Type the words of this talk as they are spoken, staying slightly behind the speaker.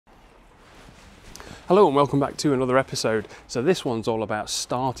Hello and welcome back to another episode. So this one's all about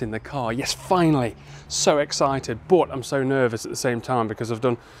starting the car. Yes, finally! So excited, but I'm so nervous at the same time because I've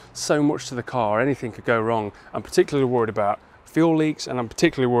done so much to the car, anything could go wrong. I'm particularly worried about fuel leaks and I'm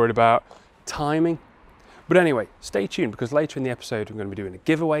particularly worried about timing. But anyway, stay tuned because later in the episode I'm going to be doing a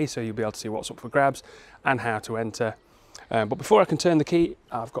giveaway, so you'll be able to see what's up for grabs and how to enter. But before I can turn the key,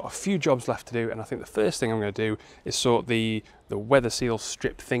 I've got a few jobs left to do, and I think the first thing I'm going to do is sort the weather seal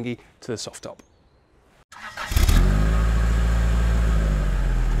strip thingy to the soft top.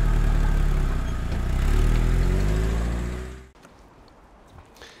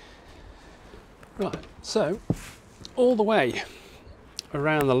 Right, so all the way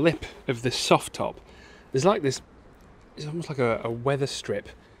around the lip of this soft top, there's like this, it's almost like a weather strip,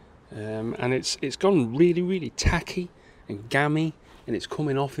 and it's gone really tacky and gammy, and it's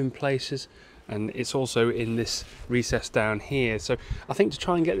coming off in places, and it's also in this recess down here. So I think to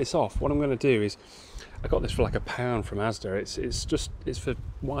try and get this off, what I'm going to do is, I got this for like £1 from Asda. It's for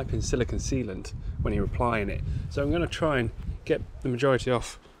wiping silicone sealant when you're applying it. So I'm going to try and get the majority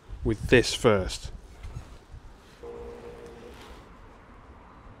off with this first.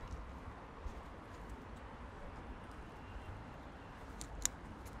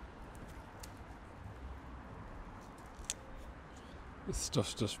 This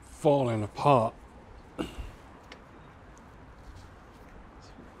stuff's just falling apart. Ugh.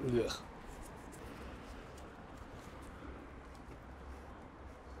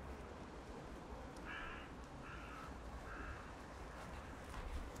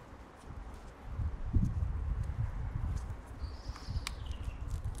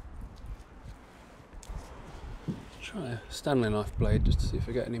 Try a Stanley knife blade just to see if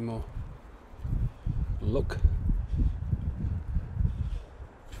I get any more look.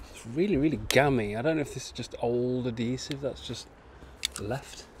 It's really gammy. I don't know if this is just old adhesive that's just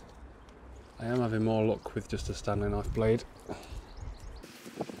left. I am having more luck with just a Stanley knife blade.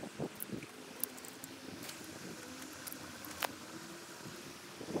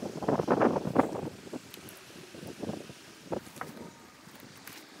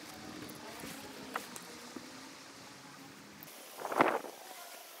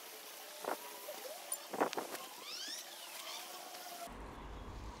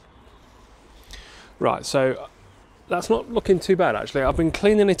 Right, so that's not looking too bad actually. I've been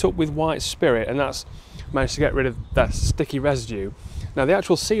cleaning it up with white spirit and that's managed to get rid of that sticky residue. Now the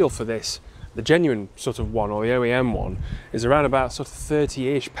actual seal for this, the genuine sort of one or the OEM one, is around about sort of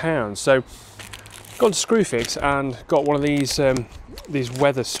 30-ish pounds. So gone to Screwfix and got one of these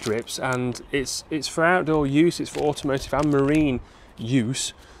weather strips, and it's for outdoor use, it's for automotive and marine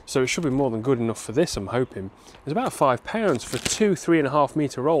use. So it should be more than good enough for this, I'm hoping. It's about £5 for two 3.5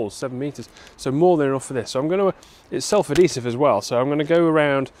 metre rolls, 7 metres. So more than enough for this. So I'm going to, it's self-adhesive as well. So I'm going to go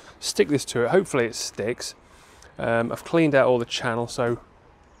around, stick this to it. Hopefully it sticks. I've cleaned out all the channel, so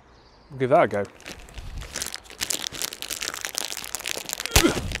we'll give that a go.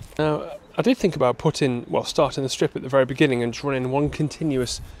 Now, I did think about starting the strip at the very beginning and just running one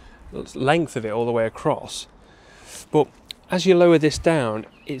continuous length of it all the way across. But as you lower this down,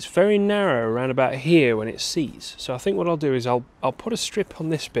 it's very narrow around about here when it seats. So I think what I'll do is I'll put a strip on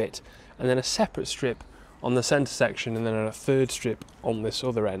this bit and then a separate strip on the centre section and then a third strip on this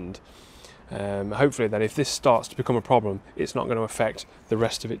other end. Hopefully then if this starts to become a problem, it's not going to affect the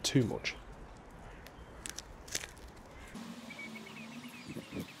rest of it too much.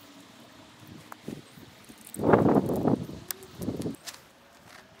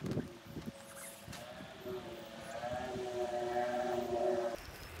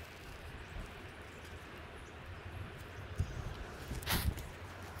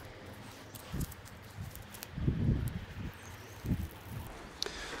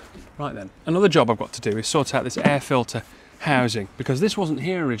 Right then, another job I've got to do is sort out this air filter housing, because this wasn't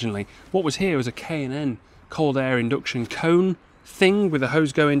here originally. What was here was a K&N cold air induction cone thing with a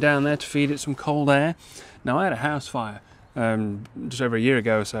hose going down there to feed it some cold air. Now I had a house fire just over a year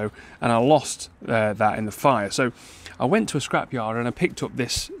ago or so, and I lost that in the fire. So I went to a scrapyard and I picked up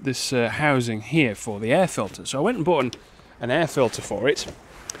this housing here for the air filter. So I went and bought an air filter for it,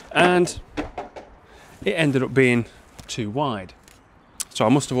 and it ended up being too wide. So I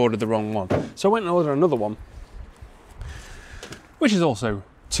must have ordered the wrong one. So I went and ordered another one, which is also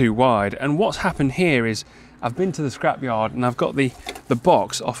too wide. And what's happened here is I've been to the scrapyard and I've got the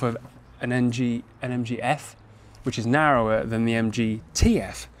box off of an MG-F, which is narrower than the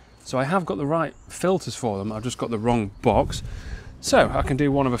MG-TF. So I have got the right filters for them, I've just got the wrong box. So I can do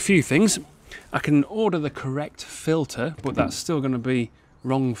one of a few things. I can order the correct filter, but that's still going to be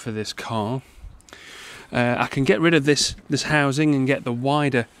wrong for this car. I can get rid of this housing and get the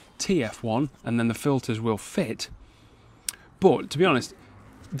wider TF1 and then the filters will fit. But to be honest,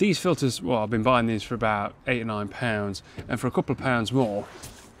 these filters, well, I've been buying these for about £8 or £9, and for a couple of pounds more,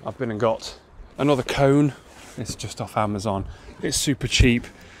 I've been and got another cone. It's just off Amazon. It's super cheap,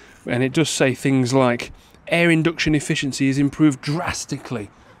 and it does say things like air induction efficiency is improved drastically,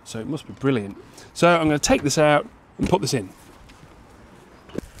 so it must be brilliant. So I'm going to take this out and put this in.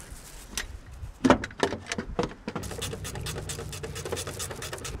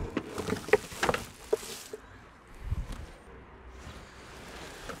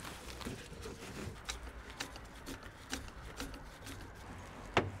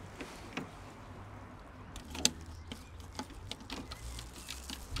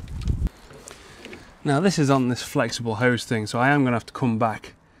 Now this is on this flexible hose thing, so I am going to have to come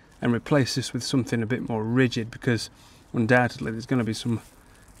back and replace this with something a bit more rigid, because undoubtedly there's going to be some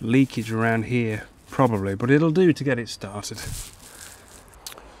leakage around here, probably, but it'll do to get it started.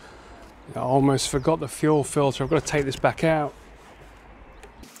 I almost forgot the fuel filter. I've got to take this back out.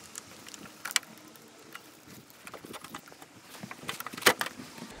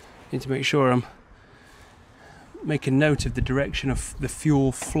 Need to make sure I'm making note of the direction of the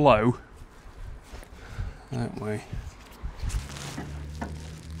fuel flow. That way.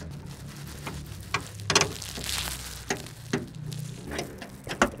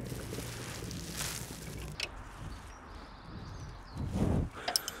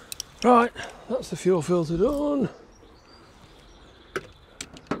 Right, that's the fuel filter done.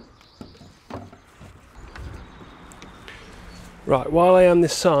 Right, while I am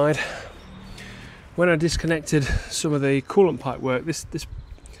this side, when I disconnected some of the coolant pipe work, this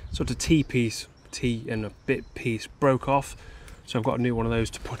sort of T-piece, T and a bit piece broke off, so I've got a new one of those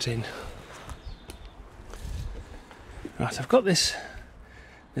to put in. Right, I've got this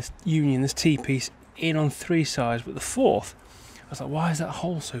union, this T-piece in on 3 sides, but the 4th, I was like, why is that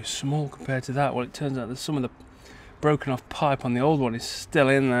hole so small compared to that? Well, it turns out that some of the broken off pipe on the old one is still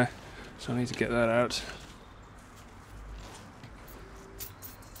in there, so I need to get that out.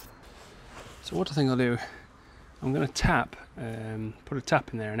 So what I think I'll do, I'm going to tap, put a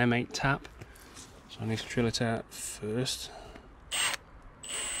tap in there, an M8 tap. So I need to drill it out first.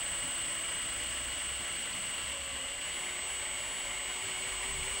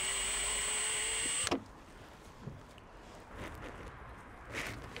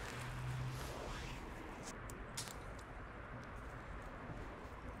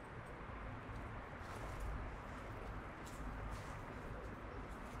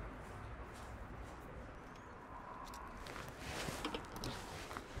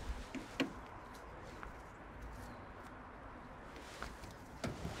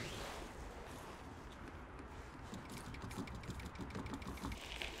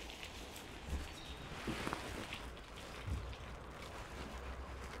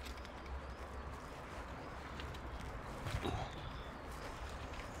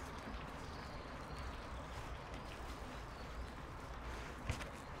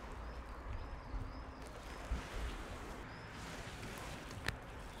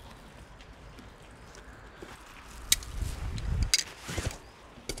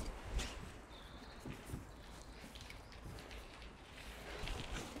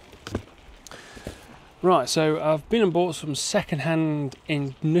 Right, so I've been and bought some second-hand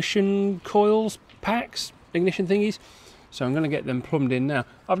ignition coils, packs, ignition thingies. So I'm going to get them plumbed in now.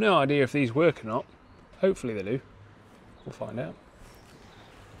 I've no idea if these work or not. Hopefully they do. We'll find out.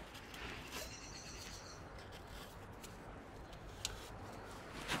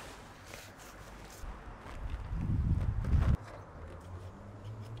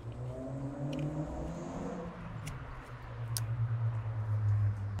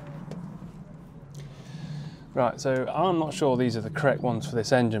 Right, so I'm not sure these are the correct ones for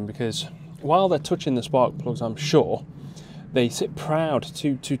this engine, because while they're touching the spark plugs, I'm sure, they sit proud,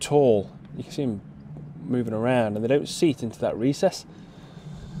 too tall. You can see them moving around and they don't seat into that recess.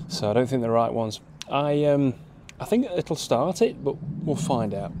 So I don't think they're the right ones. I think it'll start it, but we'll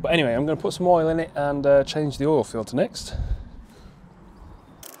find out. But anyway, I'm going to put some oil in it and change the oil filter next.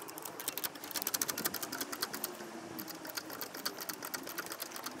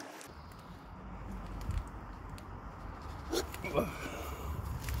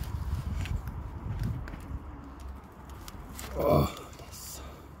 Oh, yes.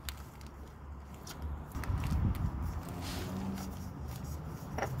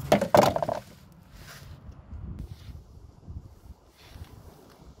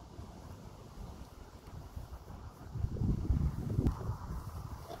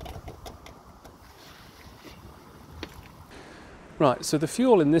 Right, so the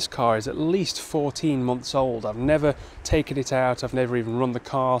fuel in this car is at least 14 months old. I've never taken it out, I've never even run the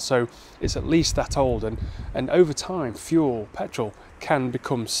car, so it's at least that old. And over time, petrol, can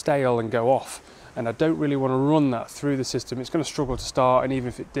become stale and go off. And I don't really want to run that through the system. It's going to struggle to start, and even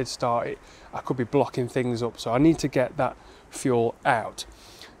if it did start, I could be blocking things up. So I need to get that fuel out.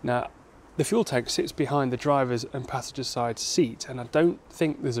 Now, the fuel tank sits behind the driver's and passenger side seat, and I don't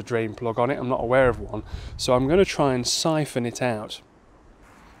think there's a drain plug on it. I'm not aware of one. So I'm going to try and siphon it out.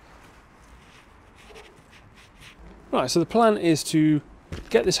 Right, so the plan is to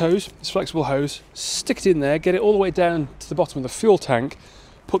get this hose, this flexible hose, stick it in there, get it all the way down to the bottom of the fuel tank,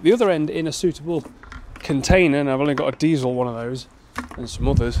 put the other end in a suitable container, and I've only got a diesel one of those and some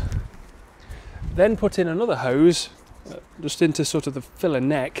others. Then put in another hose just into sort of the filler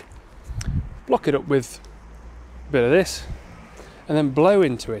neck, block it up with a bit of this, and then blow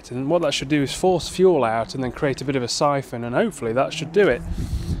into it. And what that should do is force fuel out and then create a bit of a siphon, and hopefully that should do it.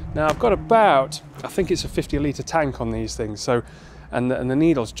 Now I've got about, I think it's a 50-litre tank on these things, so and the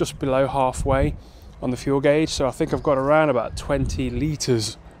needle's just below halfway on the fuel gauge, so I think I've got around about 20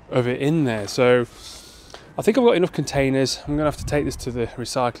 litres of it in there. So I think I've got enough containers. I'm going to have to take this to the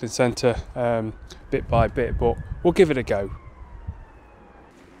recycling centre bit by bit, but we'll give it a go.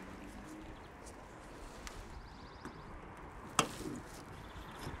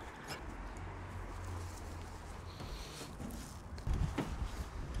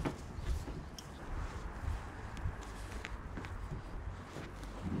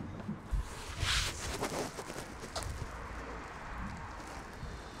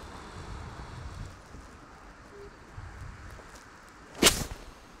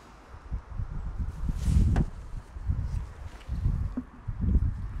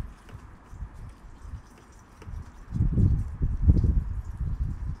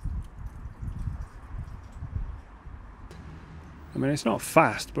 I mean, it's not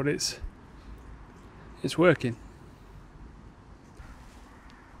fast, but it's working.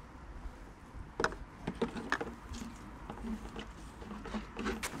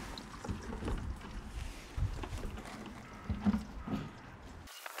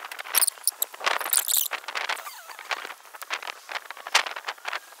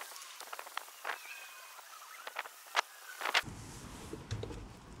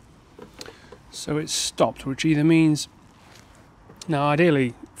 So it's stopped, which either means, now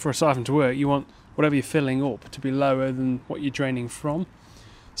ideally for a siphon to work, you want whatever you're filling up to be lower than what you're draining from.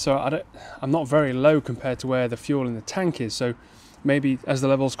 So I'm not very low compared to where the fuel in the tank is, so maybe as the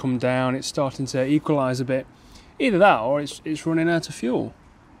levels come down it's starting to equalise a bit. Either that or it's running out of fuel,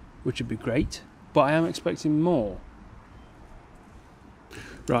 which would be great, but I am expecting more.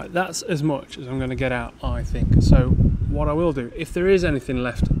 Right, that's as much as I'm going to get out, I think. So what I will do, if there is anything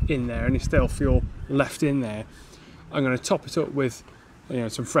left in there, any stale fuel left in there, I'm going to top it up with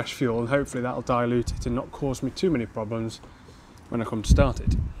some fresh fuel, and hopefully that'll dilute it and not cause me too many problems when I come to start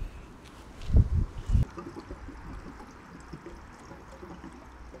it.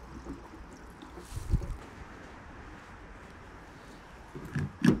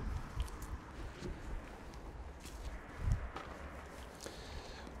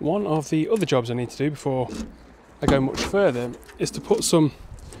 One of the other jobs I need to do before I go much further is to put some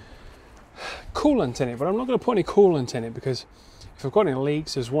coolant in it, but I'm not going to put any coolant in it because if I've got any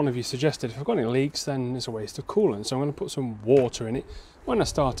leaks, as one of you suggested, if I've got any leaks then it's a waste of coolant. So I'm going to put some water in it. When I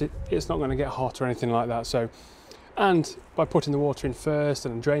start it, it's not going to get hot or anything like that. So, and by putting the water in first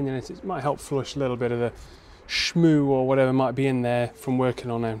and draining it, it might help flush a little bit of the schmoo or whatever might be in there from working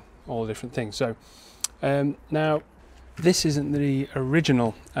on all the different things. So now, this isn't the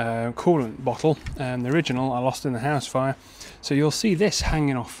original coolant bottle. The original I lost in the house fire. So you'll see this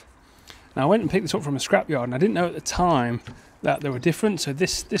hanging off. Now I went and picked this up from a scrapyard, and I didn't know at the time that they were different. So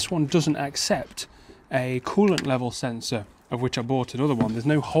this one doesn't accept a coolant level sensor, of which I bought another one. There's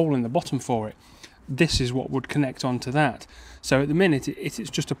no hole in the bottom for it. This is what would connect onto that. So at the minute it's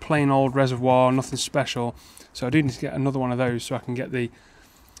just a plain old reservoir, nothing special. So I do need to get another one of those so I can get the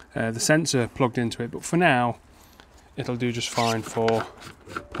sensor plugged into it. But for now, it'll do just fine for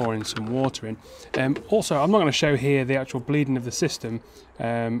pouring some water in. Also, I'm not going to show here the actual bleeding of the system.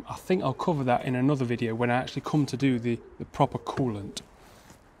 I think I'll cover that in another video when I actually come to do the proper coolant.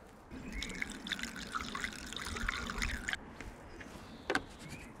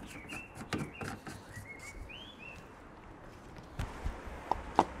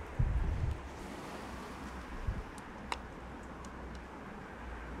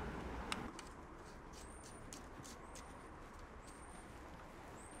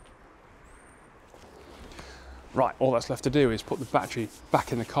 Right, all that's left to do is put the battery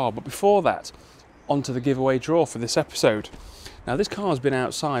back in the car, but before that, onto the giveaway draw for this episode. Now this car's been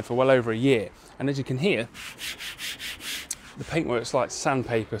outside for well over a year, and as you can hear, the paintwork's like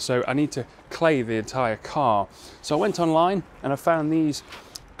sandpaper, so I need to clay the entire car. So I went online and I found these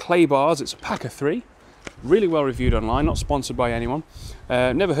clay bars. It's a pack of 3, really well reviewed online, not sponsored by anyone.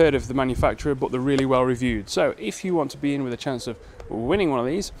 Never heard of the manufacturer, but they're really well reviewed. So if you want to be in with a chance of winning one of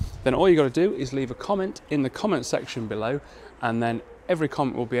these, then all you got to do is leave a comment in the comment section below, and then every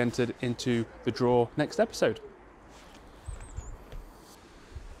comment will be entered into the draw next episode.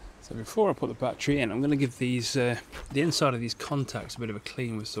 So before I put the battery in, I'm going to give these the inside of these contacts a bit of a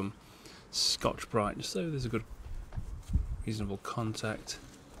clean with some Scotch-Brite, just so there's a good reasonable contact.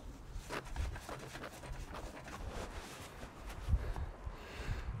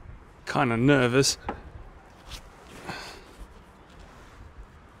 Kind of nervous.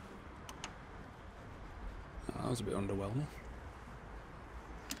 That was a bit underwhelming.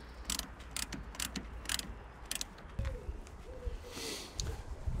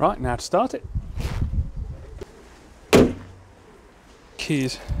 Right, now to start it.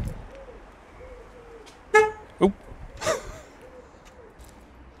 Keys. Oh.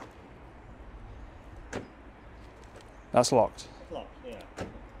 That's locked. Locked, yeah.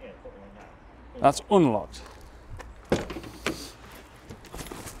 Yeah, put it like that. That's unlocked.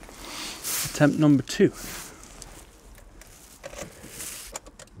 Attempt number 2.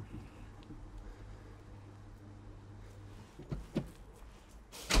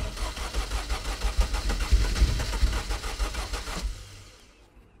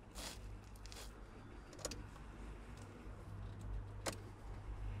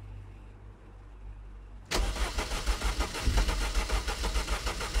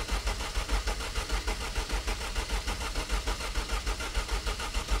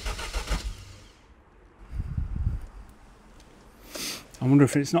 I wonder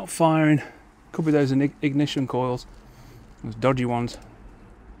if it's not firing. Could be those ignition coils, those dodgy ones.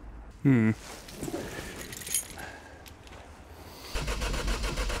 Nope.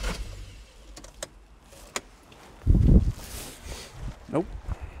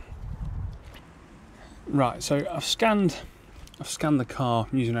 Right, so I've scanned the car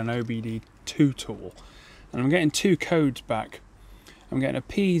using an OBD2 tool, and I'm getting 2 codes back. I'm getting a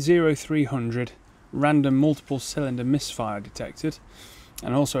P0300 random multiple cylinder misfire detected,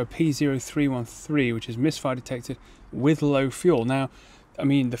 and also a P0313, which is misfire detected with low fuel. Now, I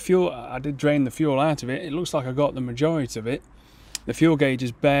mean, the fuel, I did drain the fuel out of it. It looks like I got the majority of it. The fuel gauge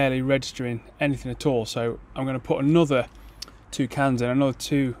is barely registering anything at all, so I'm going to put another 2 cans in, another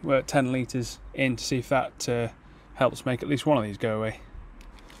 10 litres in, to see if that helps make at least one of these go away.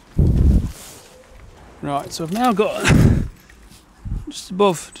 Right, so I've now got just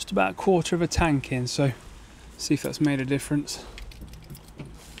about a quarter of a tank in, so see if that's made a difference.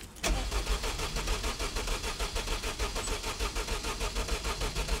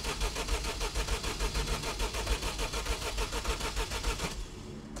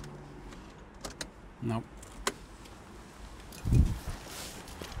 Nope.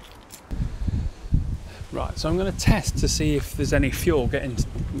 Right, so I'm going to test to see if there's any fuel getting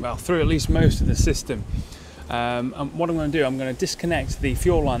through at least most of the system. And what I'm going to do, I'm going to disconnect the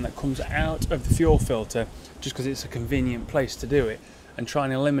fuel line that comes out of the fuel filter, just because it's a convenient place to do it, and try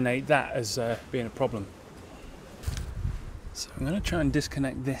and eliminate that as being a problem. So I'm going to try and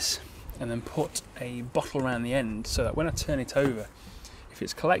disconnect this and then put a bottle around the end, so that when I turn it over, if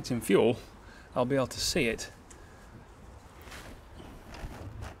it's collecting fuel, I'll be able to see it.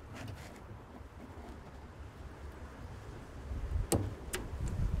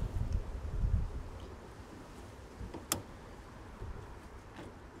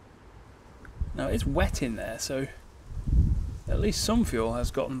 Now it's wet in there, so at least some fuel has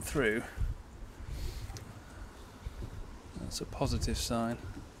gotten through. That's a positive sign.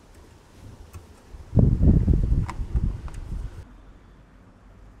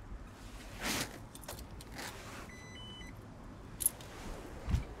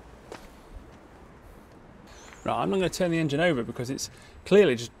 Right, I'm not going to turn the engine over because it's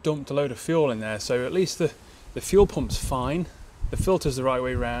clearly just dumped a load of fuel in there, so at least the fuel pump's fine. The filter's the right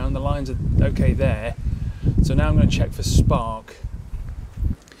way round, the lines are okay there. So now I'm going to check for spark.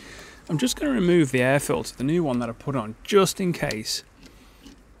 I'm just going to remove the air filter, the new one that I put on, just in case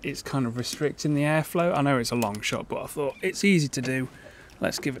it's kind of restricting the airflow. I know it's a long shot, but I thought it's easy to do.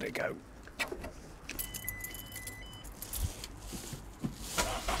 Let's give it a go.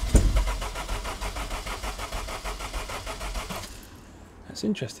 That's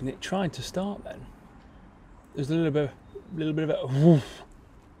interesting, it tried to start then. There's a little bit of a woof.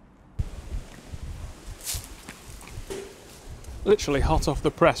 Literally hot off the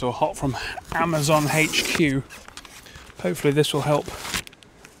press, or hot from Amazon HQ. Hopefully this will help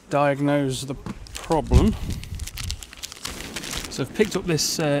diagnose the problem. So I've picked up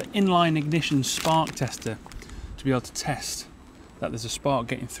this inline ignition spark tester to be able to test that there's a spark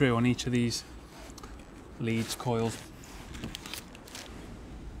getting through on each of these leads, coils.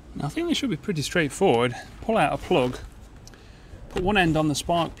 Now I think they should be pretty straightforward. Pull out a plug, put one end on the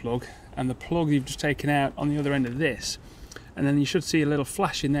spark plug and the plug you've just taken out on the other end of this, and then you should see a little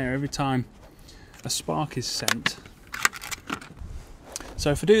flash in there every time a spark is sent. So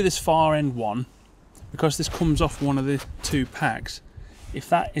if I do this far end one, because this comes off one of the two packs, if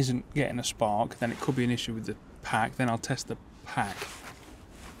that isn't getting a spark, then it could be an issue with the pack. Then I'll test the pack.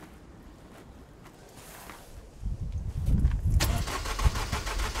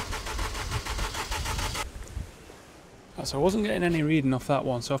 So I wasn't getting any reading off that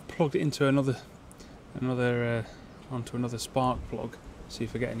one, so I've plugged it into onto another spark plug. See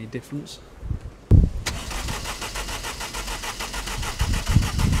if I get any difference.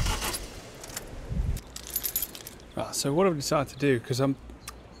 Right, so what I've decided to do, because I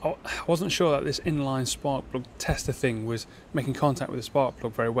wasn't sure that this inline spark plug tester thing was making contact with the spark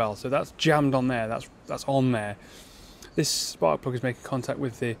plug very well. So that's jammed on there. That's on there. This spark plug is making contact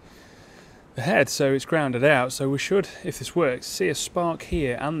with the head, so it's grounded out. So we should, if this works, see a spark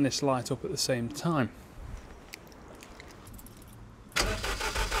here and this light up at the same time.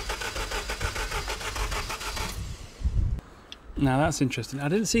 Now that's interesting. I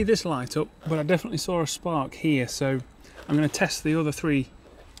didn't see this light up, but I definitely saw a spark here. So I'm going to test the other three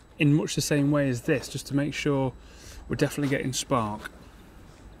in much the same way as this, just to make sure we're definitely getting spark.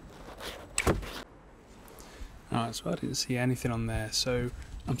 Alright, so I didn't see anything on there, so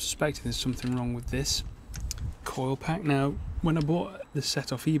I'm suspecting there's something wrong with this coil pack. Now, when I bought this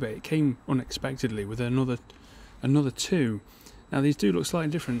set off eBay, it came unexpectedly with another two. Now these do look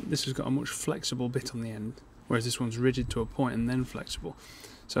slightly different. This has got a much flexible bit on the end, whereas this one's rigid to a point and then flexible.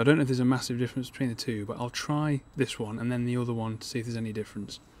 So I don't know if there's a massive difference between the two, but I'll try this one and then the other one to see if there's any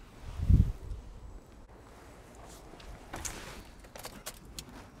difference.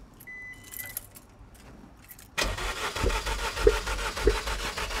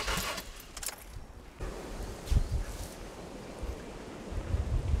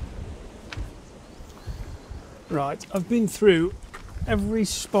 Right, I've been through every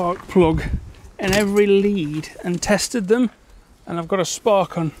spark plug and every lead and tested them, and I've got a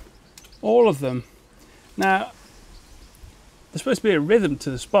spark on all of them. Now, there's supposed to be a rhythm to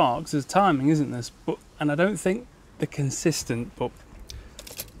the sparks, there's timing, isn't there? And I don't think they're consistent, but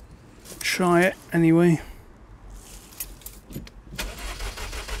try it anyway.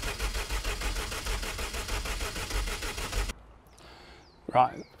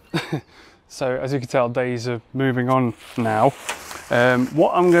 Right. So as you can tell, days are moving on now.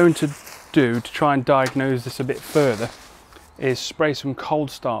 What I'm going to do to try and diagnose this a bit further is spray some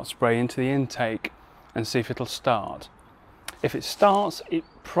cold start spray into the intake and see if it'll start. If it starts, it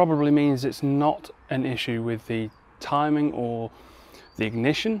probably means it's not an issue with the timing or the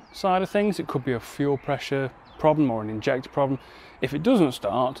ignition side of things. It could be a fuel pressure problem or an injector problem. If it doesn't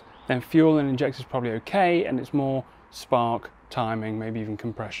start, then fuel and injector is probably okay, and it's more spark, timing, maybe even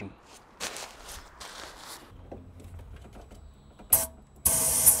compression.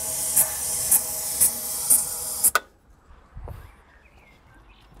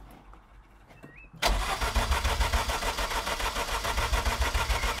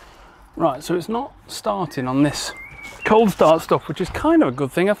 Right, so it's not starting on this cold start stuff, which is kind of a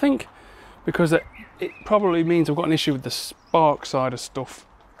good thing, I think, because it probably means I've got an issue with the spark side of stuff.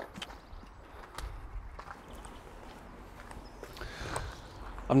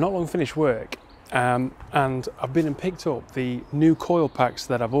 I'm not long finished work, and I've been and picked up the new coil packs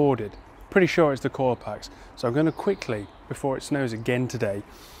that I've ordered. Pretty sure it's the coil packs, so I'm going to quickly, before it snows again today,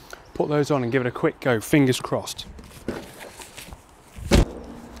 put those on and give it a quick go, fingers crossed.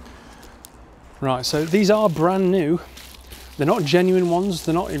 Right, so these are brand new. They're not genuine ones,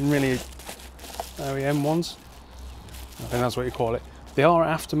 they're not even really OEM ones. I think that's what you call it. They are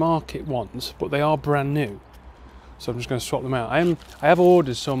aftermarket ones, but they are brand new. So I'm just going to swap them out. I have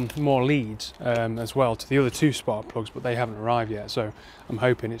ordered some more leads as well to the other two spark plugs, but they haven't arrived yet, so I'm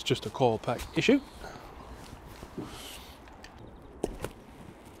hoping it's just a coil pack issue.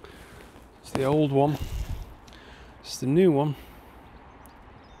 It's the old one. It's the new one.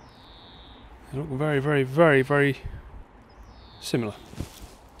 They look very, very, very, very similar,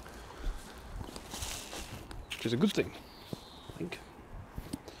 which is a good thing, I think.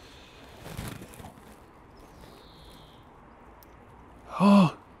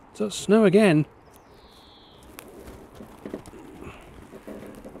 Oh, does that snow again?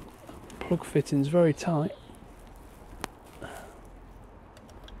 Plug fitting's very tight.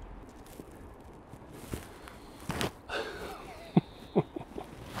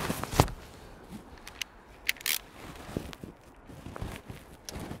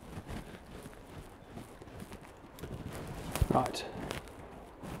 Right.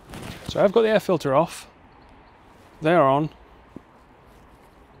 So I've got the air filter off. They're on.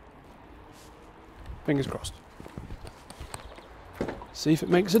 Fingers crossed. See if it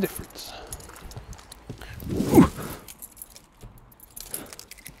makes a difference.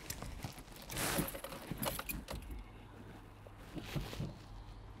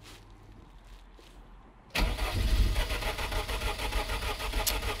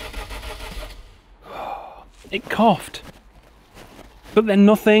 It coughed, but then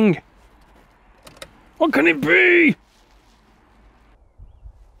nothing. What can it be?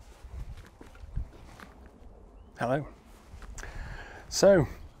 Hello. So,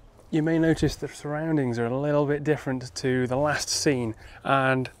 you may notice the surroundings are a little bit different to the last scene,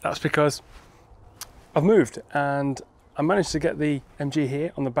 and that's because I've moved and I managed to get the MG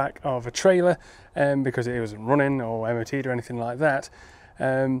here on the back of a trailer because it wasn't running or MOT'd or anything like that.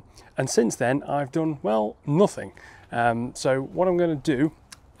 And since then I've done, well, nothing. So what I'm going to do,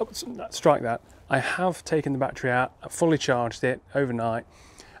 strike that, I have taken the battery out, I fully charged it overnight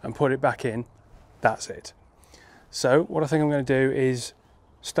and put it back in. That's it. So what I think I'm going to do is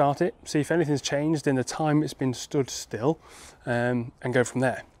start it, see if anything's changed in the time it's been stood still, and go from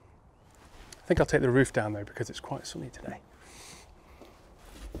there. I think I'll take the roof down though because it's quite sunny today.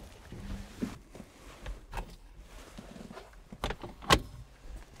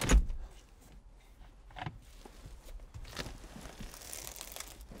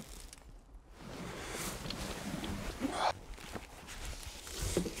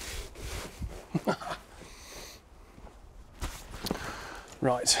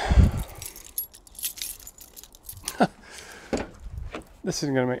 Right. This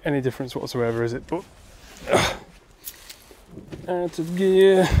isn't going to make any difference whatsoever, is it? But out of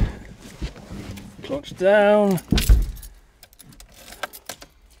gear, clutch down.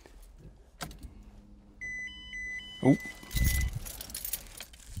 Oh.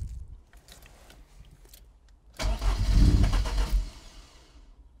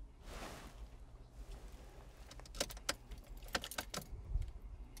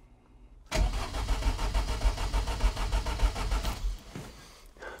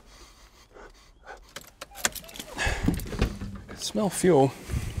 Smell fuel,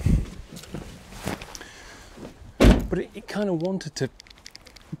 but it kind of wanted to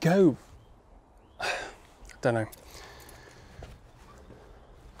go. I don't know.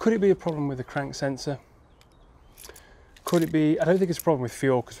 Could it be a problem with the crank sensor? Could it be? I don't think it's a problem with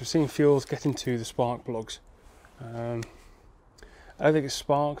fuel because we're seeing fuels get into the spark plugs. I don't think it's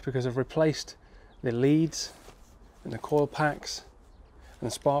spark because I've replaced the leads and the coil packs and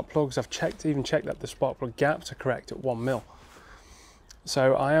the spark plugs. I've even checked that the spark plug gaps are correct at 1 mil.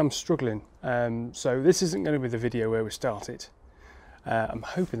 So I am struggling. So this isn't going to be the video where we start it. I'm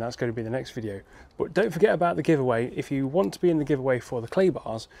hoping that's going to be the next video. But don't forget about the giveaway. If you want to be in the giveaway for the clay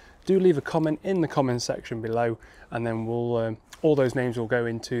bars, do leave a comment in the comments section below, and then we'll all those names will go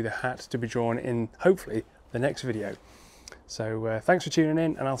into the hat to be drawn in, hopefully, the next video. So thanks for tuning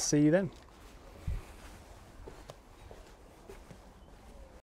in, and I'll see you then.